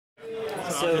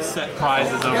So set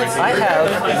prizes over here. I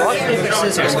have rock, paper,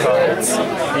 scissors cards.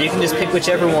 And you can just pick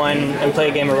whichever one and play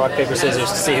a game of rock, paper, scissors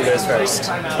to see who goes first.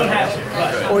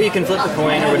 Or you can flip a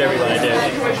coin or whatever you want to do.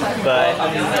 But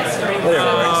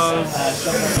whatever works.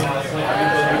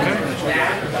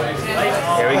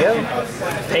 Here we go.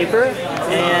 Paper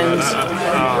and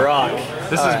rock.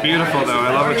 This is beautiful, though.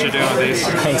 I love what you're doing with these.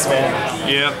 Thanks, man.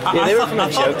 Yep. Yeah, they were from my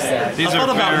jokes there. These are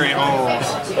very old.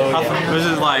 This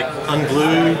is like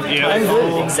unglued. Yeah.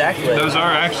 Unglued, exactly. Those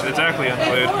are actually exactly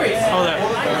unglued. Oh, that.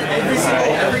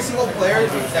 Every single player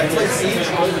that plays Siege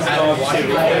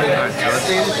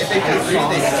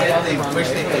they wish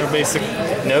they No basic.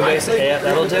 No basic. Yeah,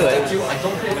 that'll do it. I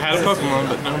had a Pokemon,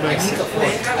 but no basic.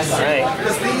 Alright.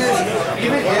 The thing is,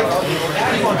 even if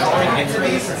you want to join into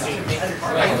these,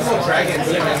 I can call dragons.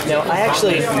 Now, I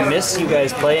actually miss you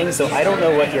guys playing, so I don't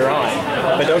know what you're on.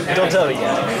 But don't tell me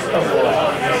yet.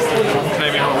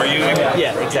 Maybe what we're using.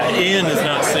 Yeah, exactly. Ian has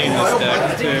not seen this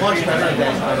deck, too.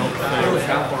 I don't think.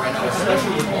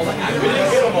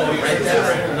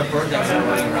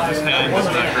 This hand is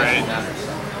not great.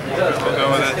 We'll go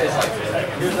with it.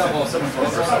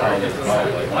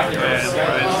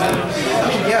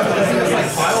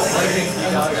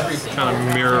 Kind of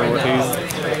mirror what he's.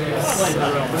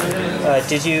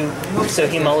 Did you... So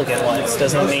he mulliganed once.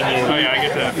 Doesn't mean you... Oh yeah, I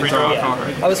get that free draw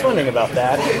card. I was wondering about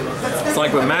that. It's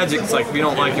like with Magic, it's like if you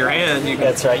don't like your hand, you can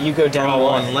That's right. You go down draw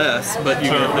one. one less, but you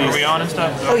So can at are least. we on and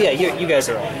stuff? Oh yeah, you guys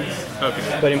are on.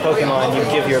 Okay. But in Pokemon, you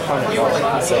give your opponent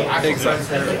one. So.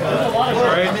 Exactly.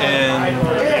 Alright, and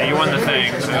Yeah, you won the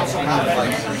thing, so. To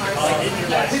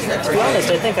be honest,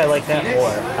 I think I like that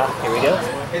more. Ah, here we go.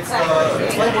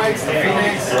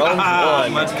 Round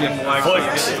one. Mudkip actually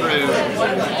gets through.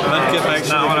 Mudkip That's actually.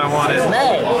 not what I wanted.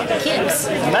 Kips.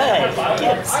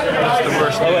 Kips. It's the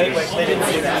worst. Oh wait, they didn't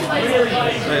see that.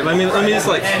 Wait, let me just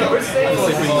like. Let's see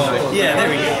if we can like. Yeah, there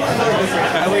we go.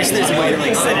 I wish there's a way to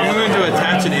like set I'm it. going to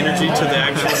attach an energy to the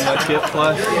actual Mudkip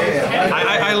play.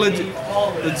 I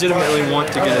legitimately want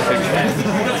to get a picture.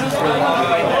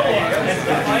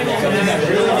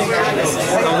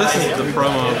 Oh, this is the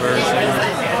promo version.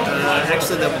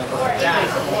 Actually, that won't work. I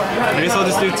guess I'll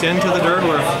just do 10 to the dirt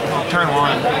or Turn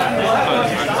one.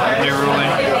 New ruling.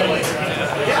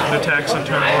 Attacks on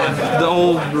turn one. the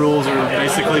old rules are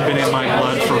basically been in my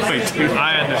blood for way too long.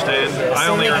 I understand. I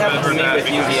only remember that with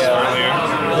because Yu-Gi-Oh. earlier.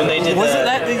 When they did Wasn't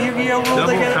that the Yu-Gi-Oh rule Double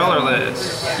they got?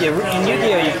 colorless. Yeah, in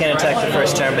Yu-Gi-Oh you can't attack the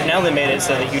first turn, but now they made it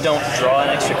so that you don't draw an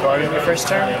extra card in your first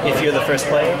turn if you're the first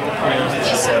player.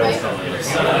 So,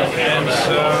 And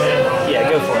so. yeah,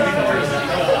 go for it.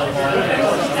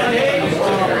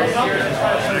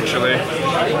 Actually.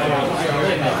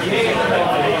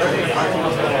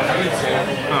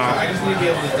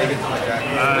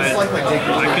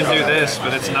 I can do this,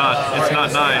 but it's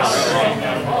not nice.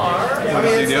 What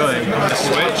is he doing? The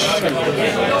switch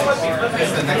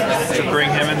to bring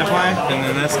him into play, And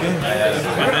then that's good.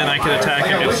 and then I could attack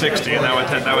him at 60, and that would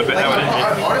end it.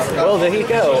 Well, there you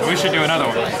go. We should do another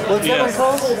one. What's that one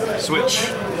called?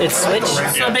 Switch. It's Switch?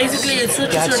 So basically, it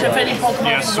switches Gotcha. your defending Pokemon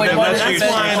Yes, from so one that's to usually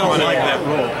I don't like that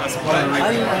rule. That's one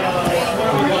reason.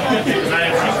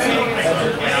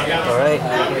 Alright.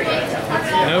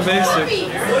 No basic.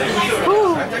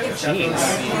 Jeez.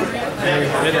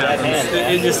 It happens.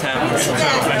 It just happens.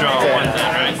 I draw one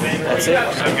then, right? That's it.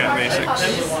 I've got basics.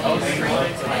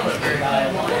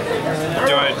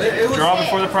 Do I draw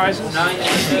before the prizes?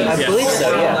 I believe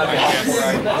so, yeah.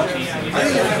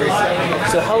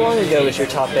 So how long ago was your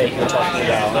top 8 you were talking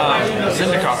about?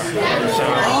 Zendikar. So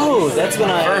Oh, that's when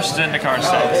I... first Zendikar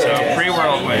set. So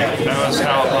pre-World Wave. That was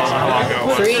how long ago it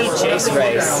was. Pre-Chase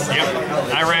Race. Yep.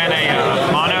 I ran a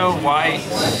mono white.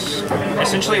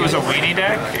 Essentially, it was a weenie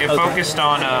deck. It focused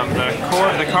on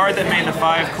the card that made the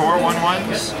 5 core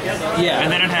 1/1s. Yeah.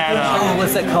 And then it had Oh,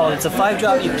 what's that called? It's a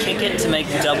 5-drop, you kick it to make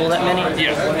double that many?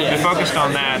 it focused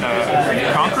on that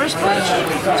Conqueror's Pledge.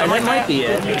 So that might be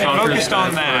it. It focused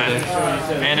on that,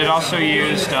 and it also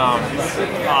used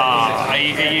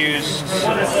it used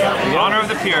Honor of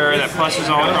the Pure that pluses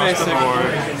all across the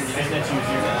board.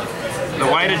 The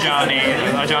white Ajani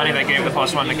that gave the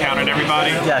 +1 that countered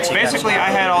everybody. Gotcha, Basically, I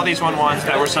had all these 1/1s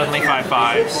that were suddenly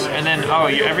 5/5s, and then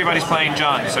everybody's playing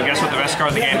Jun. So guess what the best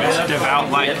card in the game is? Devout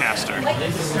Lightcaster.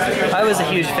 I was a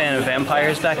huge fan of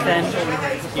vampires back then,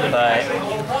 but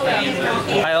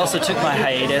I also took my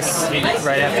hiatus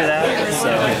right after that,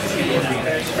 so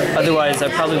otherwise I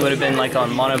probably would have been like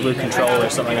on Mono Blue Control or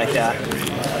something like that.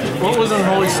 What was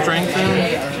Unholy Strength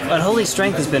in? Unholy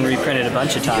Strength has been reprinted a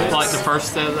bunch of times. Like the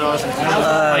first set that was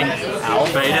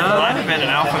Alpha? Beta? Might have been an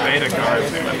Alpha Beta card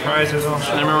too. The prizes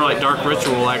also. I remember like Dark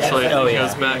Ritual actually. Oh, yeah.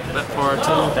 Goes back that far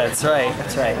too. That's right,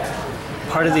 that's right.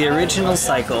 part of the original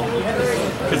cycle.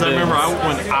 Because I remember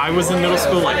when I was in middle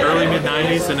school, like early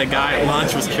mid-90s, and a guy at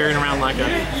lunch was carrying around like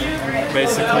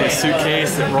basically a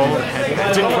suitcase that rolled had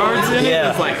magic cards in it. Yeah.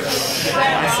 It's like,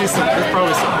 I see there's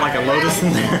probably something like a lotus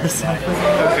in there or something.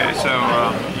 Okay, so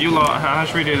how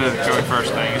should we do the going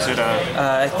first thing? Is it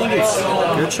I think it's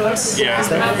your choice. yeah, Is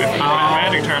that- if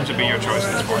magic terms would be your choice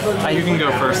at this point. You can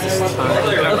go first this time.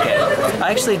 Okay.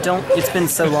 I actually don't. It's been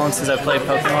so long since I played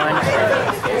Pokemon.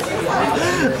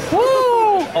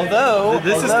 Woo! Although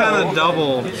This is kind of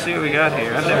double. Let's see what we got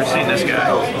here. I've never seen this guy.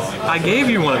 I gave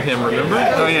you one of him, remember?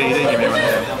 Oh yeah, you did give me one of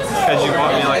him. Because you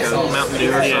bought me like a Mountain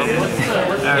Dew or something.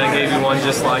 And I gave you one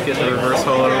just like it, the reverse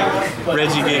holo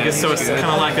Regigigas, so it's kind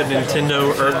of like a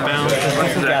Nintendo Earthbound.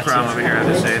 What's that from over here? I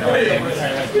just say it. Okay.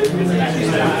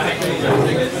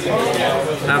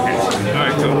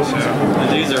 Alright, cool. So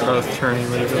These are both turning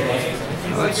later.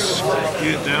 let's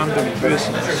get down to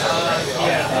business.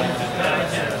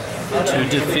 to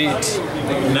defeat.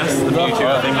 And that's the beauty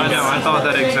of it. I know, I thought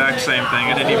that exact same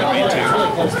thing. I didn't even mean to.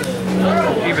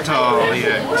 Evital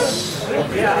EX.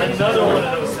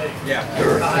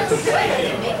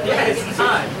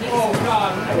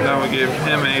 Now we give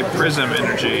him a Prism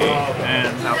Energy,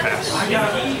 and I'll pass.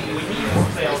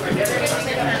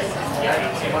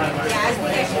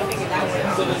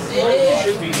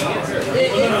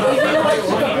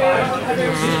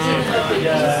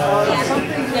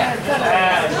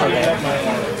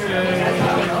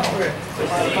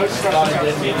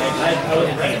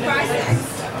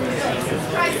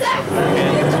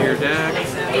 Into your deck,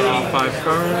 draw 5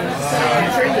 cards.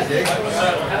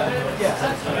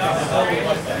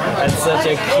 That's such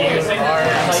a cute art.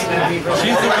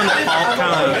 She's the one that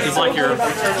kind of is like your,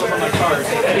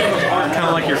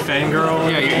 fangirl.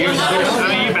 Yeah, I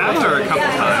mean, you battled her a couple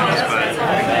times, but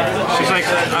she's like, I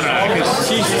don't know, because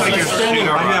She's like your standing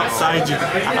pseudo right rival. outside your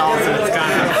house, and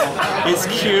it's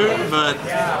cute, but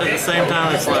at the same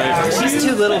time, it's like She's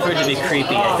too little for it to be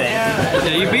creepy, I think.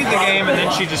 Yeah, you beat the game, and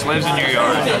then she just lives in your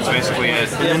yard. That's basically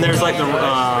it. And then there's like the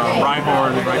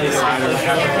Rhyhorn right beside her.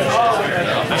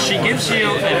 Now, she gives you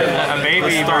a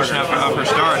baby version of her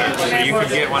starter, so you could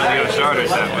get one of the other starters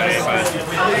that way, but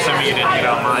assuming you didn't get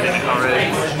online in it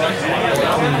already.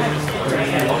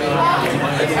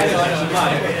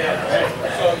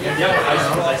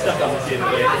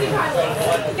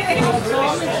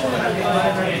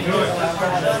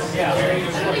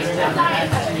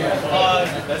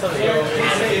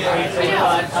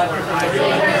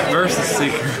 Versus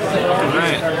Seeker.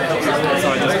 Right. So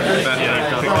I just picked Johnny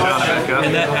back up.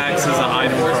 And that acts as an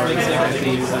item card, so I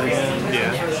can use it again.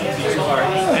 Yeah.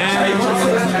 And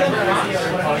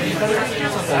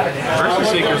Versus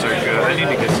Seekers are good. I need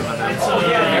to get some of them.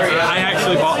 I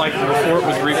actually bought, like, before it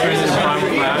was reprinted in Prime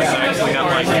Class, I actually got,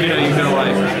 like, you go to,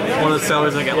 like, one of the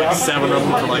sellers, I got, like, 7 of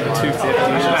them for, like, $2.50.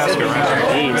 Ask around.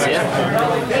 Jeez,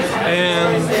 yeah.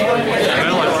 And,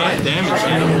 well, I can't damage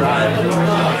him.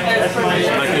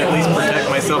 I can at least protect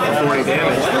myself from 40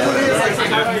 damage.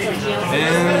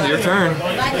 And your turn.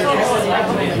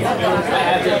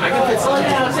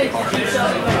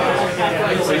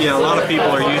 So yeah, a lot of people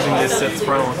are using this since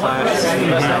Primal Clash.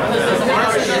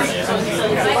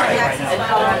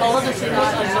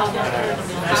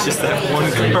 It's just that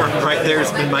one card right there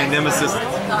has been my nemesis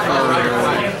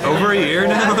for over a year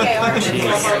now.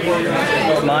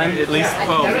 Mine? At least,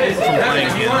 from playing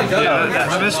him.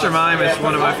 Yeah, Mr. Mime is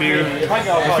one of my few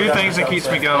things that keeps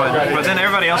me going. But then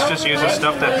everybody else just uses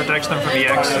stuff that protects them from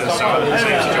EXs, so in the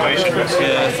same situation.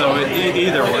 Yeah, so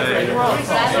either way,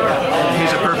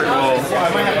 He's a perfect role.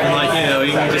 and like,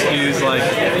 you can just use like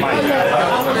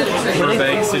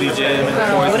Burbank City Gym and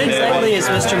poison What exactly damage.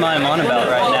 is Mr. Mime on about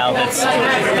right now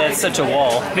that's such a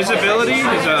wall? His ability,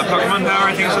 his Pokemon power,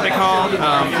 I think is what they call,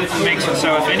 makes it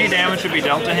so if any damage would be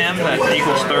dealt to him that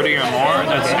equals 30 or more,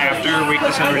 that's after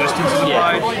weakness and resistance is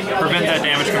applied, prevent that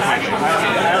damage completely.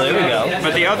 There we go.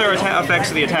 But the other effects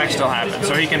of the attack still happen,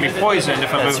 so he can be poisoned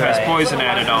if a move has poison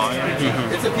added on.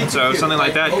 So if something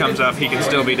like that comes up, he can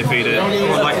still be defeated.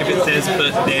 Or like if it says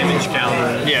put damage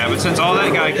counter. Yeah, but since all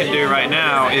that guy can do right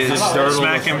now is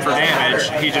smack him for damage,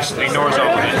 he just ignores all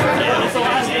of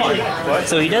it.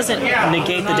 So he doesn't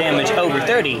negate the damage over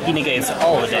 30, he negates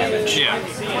all the damage. Yeah.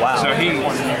 Wow. So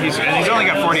he's only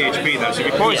got 40 HP though, so if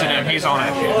you poison him, he's on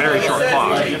a very short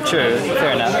clock. True,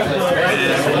 fair enough.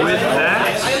 And with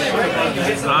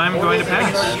that, I'm going to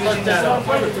pass.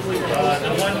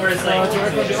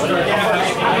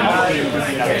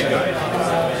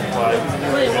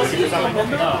 Is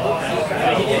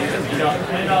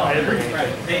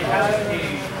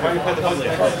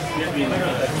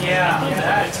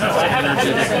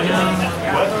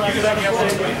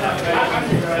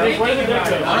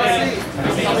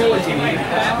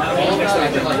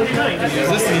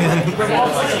this again?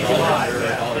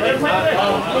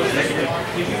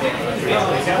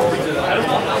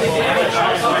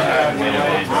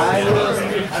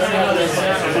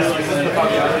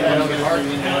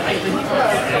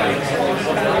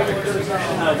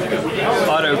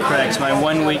 Autocorrect, my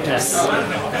one weakness.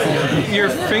 Your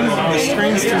the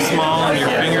screen's too small and your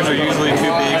fingers are usually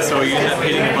too big, so you end up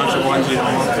hitting a bunch of ones you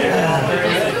don't want to.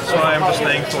 That's why I'm just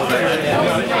thankful that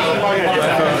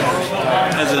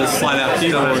As a slide-out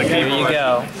keyboard. There you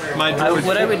go. My Droid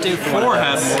what I would do for 4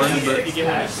 had one, but the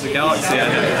Galaxy I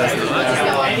had does not.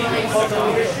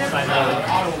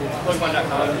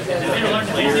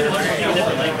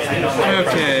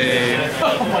 Okay.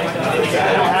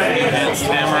 Enhanced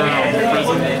hammer on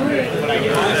prison.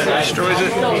 destroys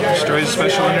it, destroys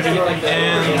special energy,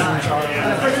 And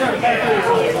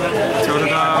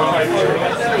Totodile.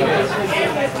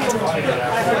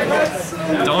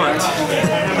 Daunt.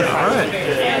 Alright.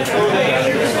 Hey,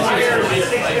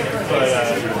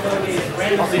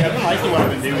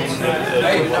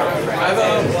 I have a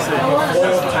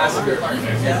foil passenger.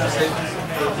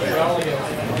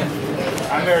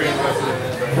 I'm very interested in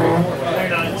this.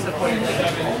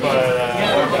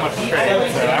 But much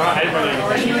trade, so I didn't really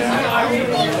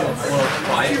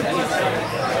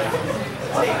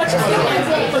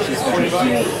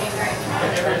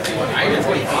I get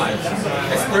 25.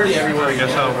 It's 30 everywhere. I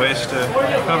guess I'll waste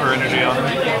cover energy on them.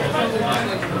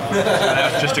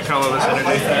 That's just a colorless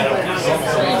energy.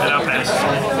 And I'll pass.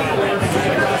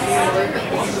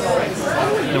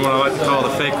 And what I like to call the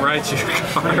fake Raichu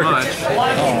card. Pretty much. It's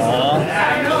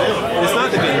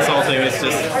not to be insulting, it's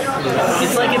just...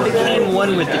 It's like it became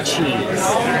one with the cheese.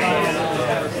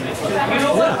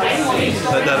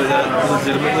 That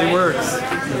legitimately works.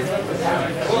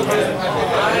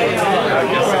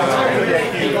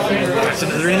 That's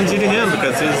another energy to him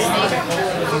because his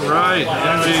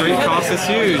retreat cost is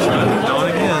huge, but gone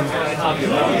again.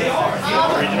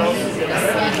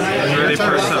 Ready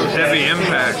for some heavy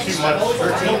impact. Some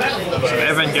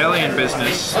Evangelion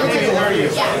business.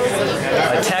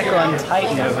 Attack on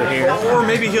Titan over here. Or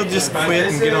maybe he'll just quit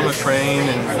and get on a train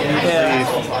and leave.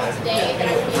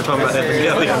 We're talking about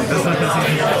Evangelion, doesn't it?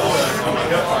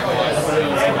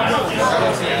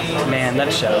 Man,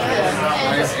 that show.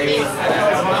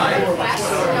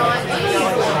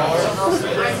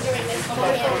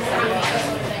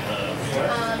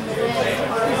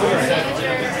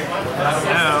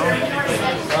 Now,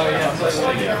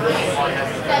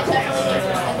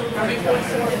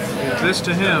 this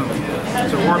to him,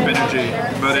 it's a warp energy,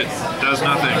 but it does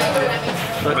nothing.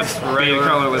 But regular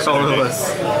colorless.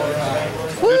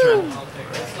 Your turn.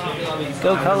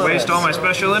 Go color. Waste all my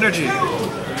special energy.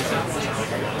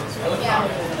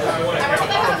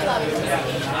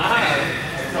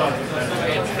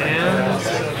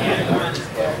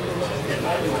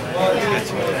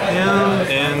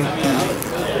 And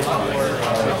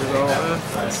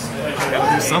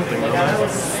gotta do something with that.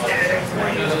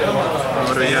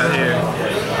 What do we got here?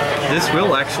 This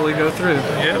will actually go through.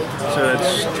 Yep. So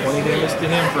that's 20 damage to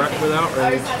him with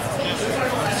outrage.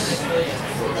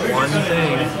 One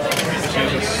thing. Just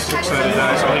use a 6-sided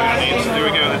dice. All he needs. There we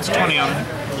go. That's 20 on him.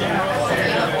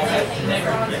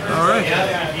 Alright.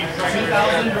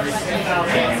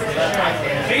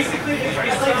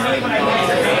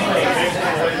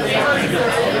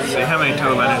 Let's see how many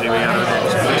total energy we got over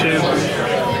here. 2.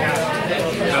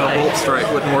 A Bolt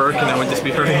Strike wouldn't work and I would just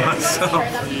be hurting myself.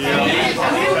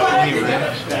 Anyway.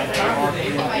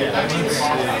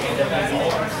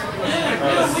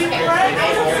 Let's see.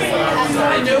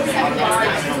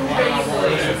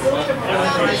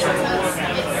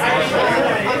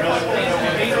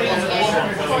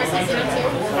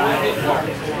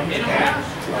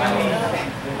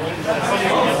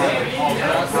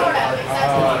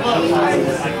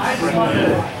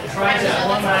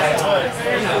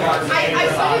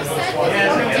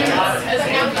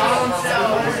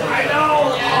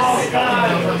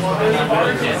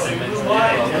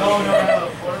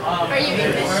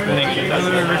 Spinning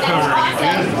another recovery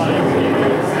energy.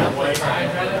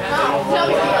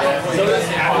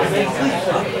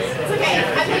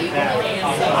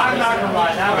 I'm not gonna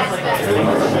lie, that was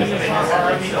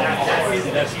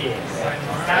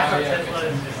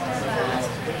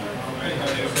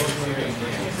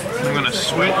I'm gonna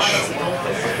switch.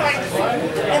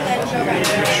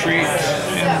 Retreat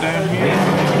him down here.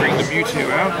 Bring the Mewtwo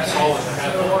out.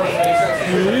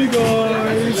 Hey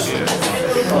guys!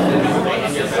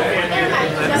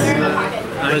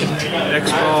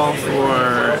 X-ball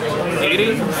for 80?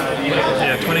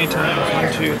 Yeah, 20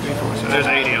 times 1, 2, 3, 4. So there's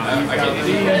 80 on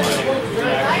it.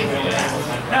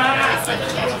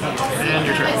 And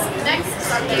your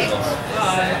turn.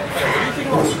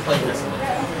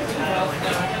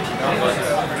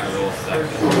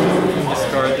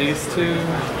 Discard these two.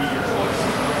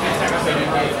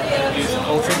 Use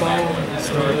Ultra Ball,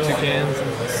 store 2 cans,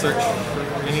 and search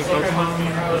for any Pokemon.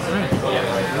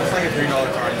 Looks like a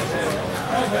 $3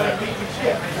 card.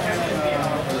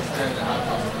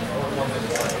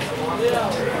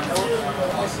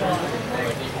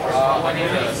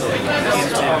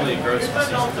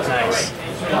 Nice.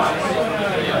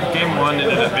 Game 1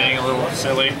 ended up being a little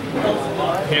silly.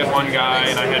 He had one guy,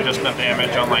 and I had just enough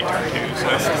damage on like turn 2. So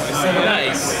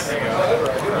Nice. Put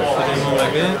him on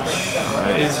my bench.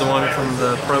 He's the one from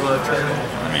the promo tournament.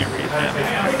 let me read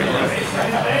that.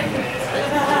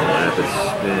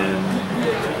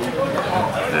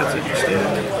 That's interesting.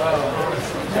 And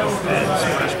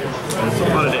splash. That's a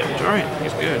lot of damage. Alright,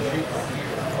 he's good.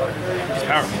 He's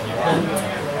powerful.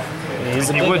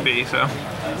 He would be, so.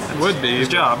 It would be His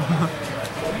job.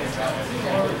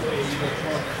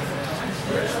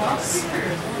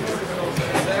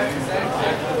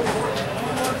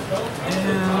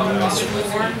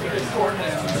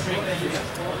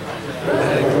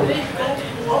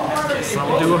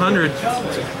 I'll do 100.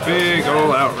 Big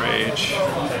ol' outrage.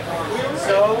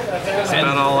 That's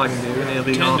about all I can do. And it'll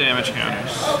be 10 all- damage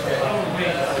counters.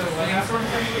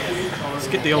 Let's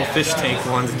get the old fish tank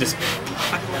ones and just.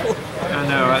 I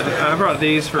know, I brought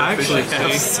these for I actually have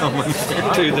efficiency. someone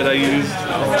there too that I used.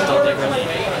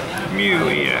 Mew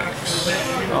EX.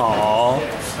 Aww.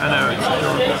 I know,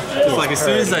 it's It's like as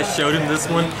soon as I showed him this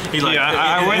one, he like yeah,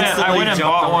 I went and jumped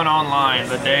bought on. one online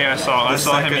the day I saw him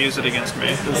second- use it against me.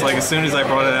 It's like as soon as I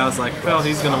brought it out, I was like, well,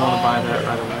 he's gonna want to buy that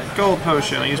right away. Gold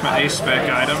potion. I use my ace spec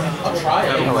item.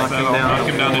 That'll knock him That'll knock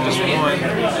him down to down. just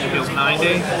 1. Heals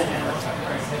 90.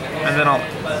 And then I'll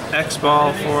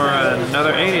X-ball for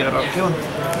another 80. That'll kill him.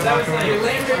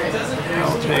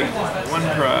 I'll take 1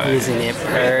 prize. Using it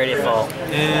pretty full.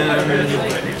 And bring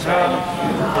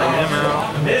him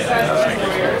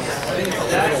out.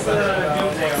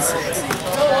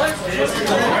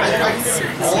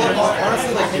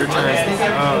 Your turn.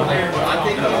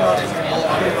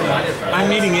 I'm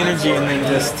needing energy and then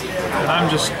just. I'm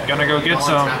just gonna go get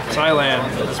some Thailand.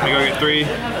 Let's me go get 3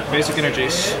 basic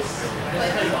energies.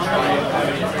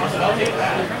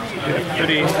 Get a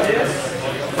pretty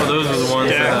Well, those are the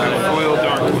ones stack that. of foil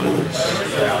dark ones.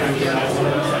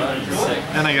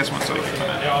 And I guess one cycle. The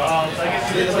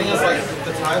thing is, like,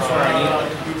 the times where I need,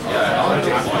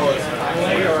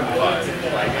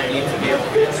 I need to be able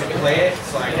to play it,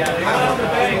 so I can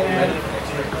have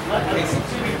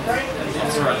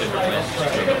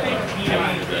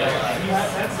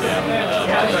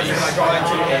I draw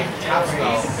into a tap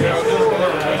spell,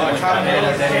 tap in,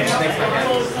 and then it takes my hand.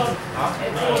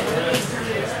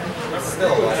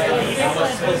 Still, Do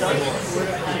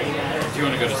you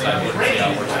want to go to sideboard and see how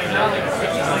it works?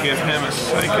 I'll give him a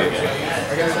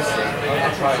psychic.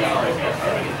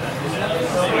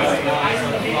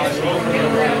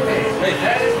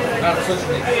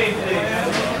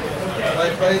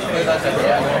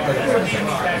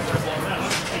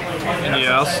 And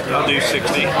yeah, I'll do 60.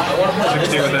 60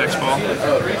 with X-ball.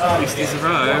 At least he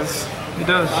survives. He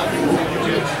does.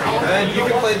 and you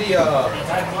can play the,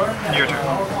 Your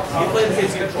turn. you play the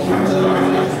his control.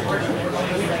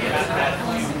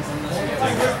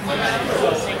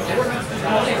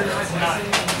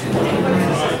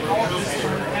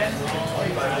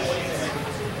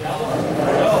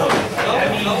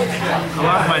 A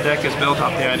lot of my deck is built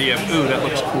off the idea of, ooh, that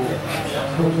looks cool.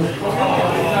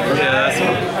 Yeah, that's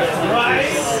what.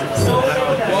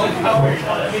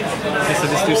 Okay, so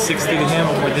just do 60 to him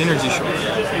with energy short.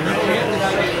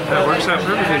 That works out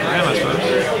perfectly for him, I suppose.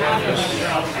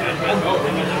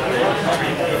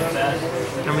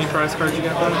 How many prize cards you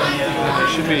got left? There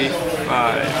should be 5.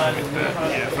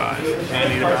 Yeah, 5. I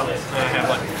need about. I have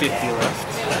like 50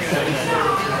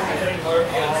 left.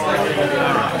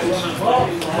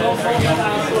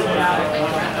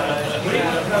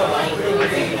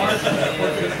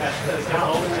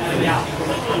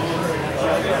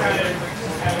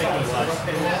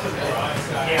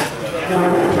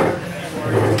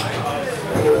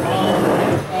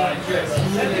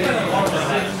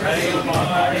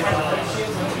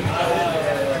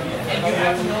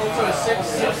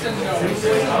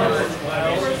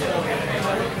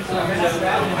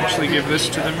 Actually give this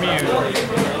to the Mew.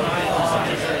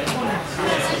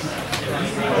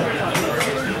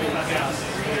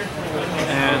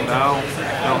 And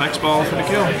I'll X-ball for the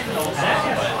kill.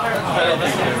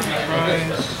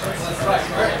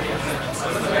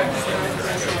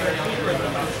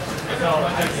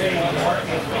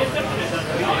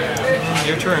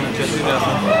 Your turn, just do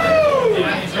nothing.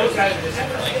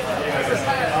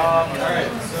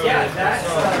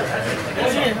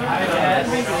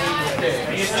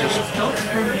 Just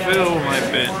fill my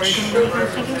bench.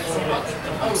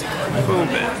 Full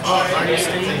bench.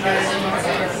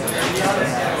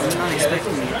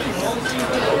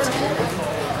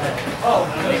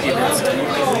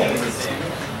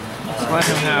 Let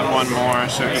him have one more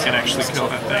so he can actually kill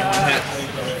that thing.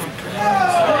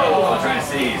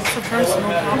 It's a personal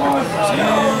problem.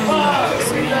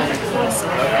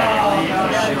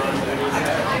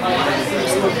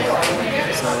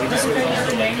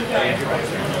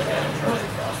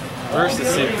 Where's the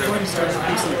secret?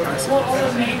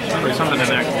 There's something in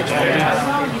there.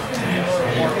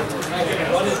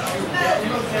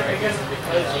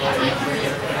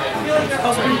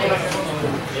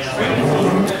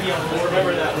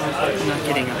 I'm not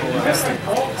getting a whole lot of stuff.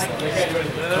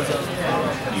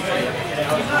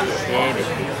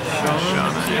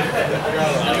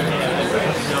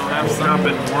 I'm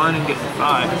dropping 1 and getting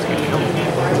 5. It's good.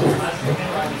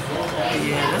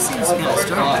 Yeah, that seems kind of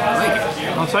strong. I like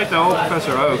it. Well, it's like the old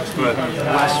Professor Oaks, but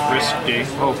less risky.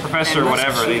 Well, Professor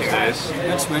whatever these days.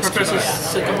 Professor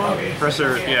Sycamore.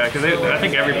 Professor, yeah, because I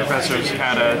think every professor's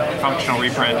had a functional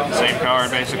reprint of the same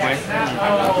card, basically.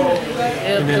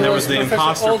 And then there was the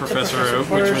imposter Professor Oak,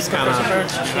 which was kind of...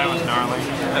 That was gnarly.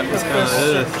 That was kind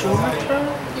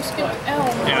of... You skipped L.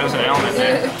 Yeah, there's an element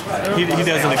there. He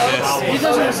doesn't exist. He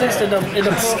doesn't exist in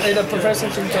the Professor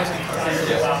 2000.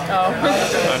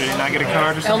 Oh. Did he not get a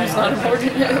card or something? Elm's not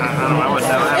important. I don't know, I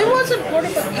wouldn't know that. It was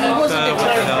important, but he wasn't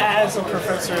declared as a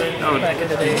professor back in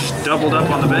the day. Just doubled up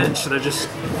on the bench, so they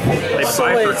bifurcated. So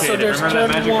wait, so there's Remember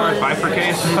that magic card, turn one.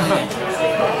 bifurcate?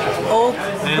 Oak,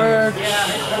 Birch.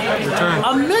 Return.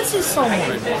 I'm missing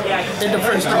someone in the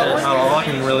first turn. All I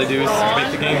can really do is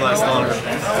make the game last longer.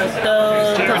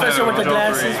 The professor with the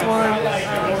glasses one.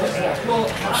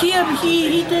 He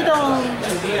did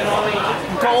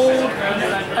gold.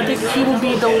 I think he will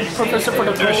be the professor for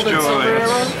the gold and silver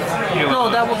era. No,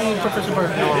 that will be Professor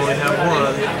Bird. I only have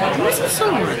one. Where's the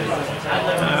silver?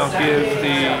 I'll give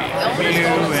the Mew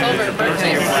and Your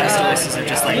Blastoises are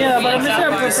just like Yeah, but I'm missing a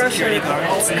professor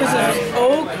because it's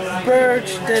Oak,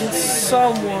 Birch, then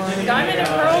someone. Diamond and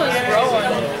Pearl is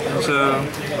Rowan. so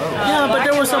Yeah, but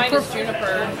there was a Mine is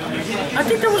Juniper. I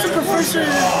think there was a professor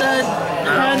that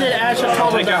handed Ash a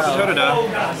take out the Totodile.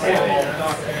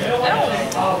 Totodile.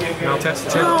 I'll test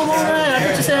the Oh, alright, I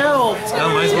could just say L. I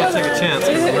might as well take a chance.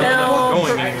 We're not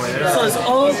going anywhere. So it's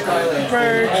Oak,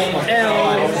 Birch,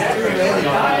 L.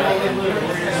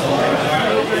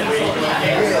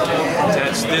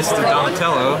 Attach this to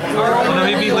Donatello. Well, no,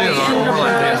 maybe Leonardo. More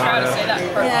like I was trying to Leonardo. say that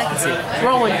first.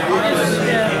 Rowan.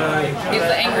 Yeah. He's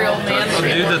the angry old man. So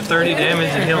do the 30 damage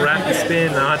and he'll rack the spin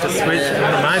and I'll have to switch to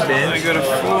one of my I bench. go to 4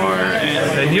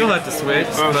 and Then you'll have to switch,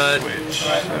 both but switch.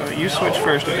 So you switch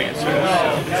first, I think it says.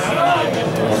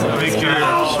 Make your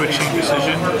switching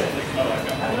decision,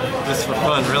 just for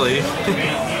fun, really.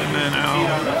 and then I'll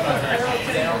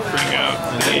bring out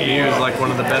And then Mew is like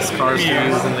one of the best cards to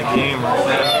use in the game right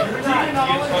there.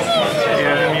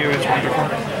 yeah, the Mew is wonderful.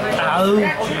 Ow.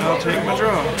 And I'll take my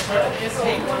draw.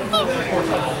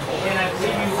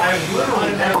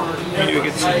 Mew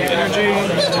gets some energy.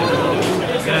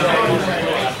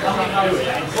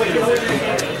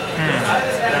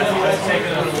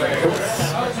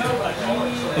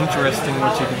 Interesting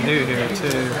what you can do here,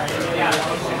 too.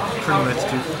 Pretty much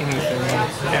do anything.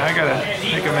 Yeah, I gotta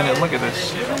take a minute and look at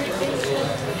this.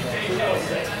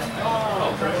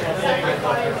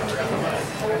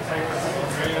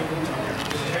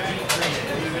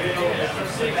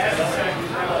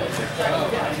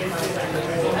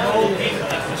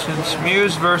 Since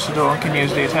Mew's versatile and can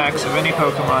use the attacks of any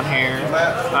Pokemon here,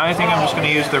 I think I'm just going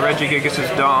to use the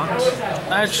Regigigas' Donks.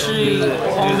 Actually,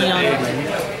 only on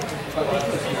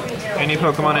Any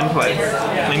Pokemon in play.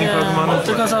 Any Pokemon?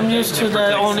 because I'm used to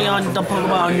that only on the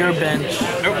Pokemon on your bench.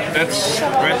 Nope, that's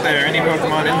right there. Any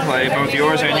Pokemon in play, both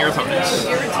yours and your opponent's.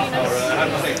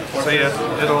 So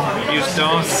yeah, it'll use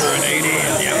Donks for an 80,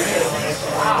 and yeah.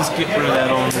 Just get rid of that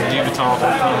on the Dubital.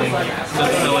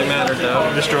 Doesn't really matter,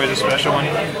 though. Destroys a special one.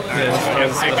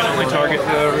 Yeah, I can only target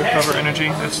the recover energy.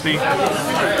 That's the...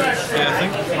 Yeah, I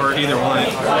think, or either one.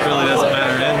 It really doesn't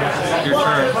matter. Then your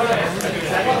turn.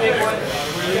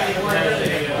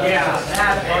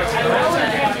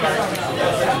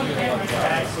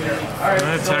 I'm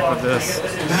gonna attack with this.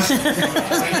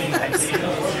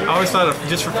 I always thought of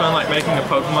just for fun, like making a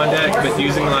Pokemon deck, but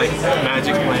using like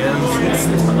magic lands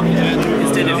and stuff.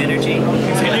 instead of energy. So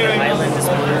like an island is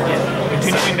more. Yeah.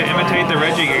 continuing to imitate the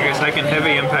Regigigas. I can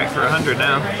heavy impact for 100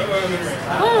 now.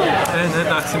 And that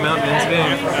knocks him out in his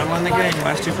game. I won the game.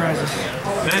 Last 2 prizes.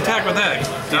 And attack with that.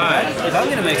 Die. If I'm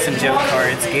gonna make some joke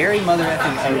cards, Gary mother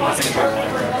effing Oak is gonna be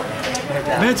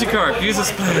one. Magikarp, use a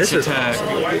splash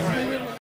attack.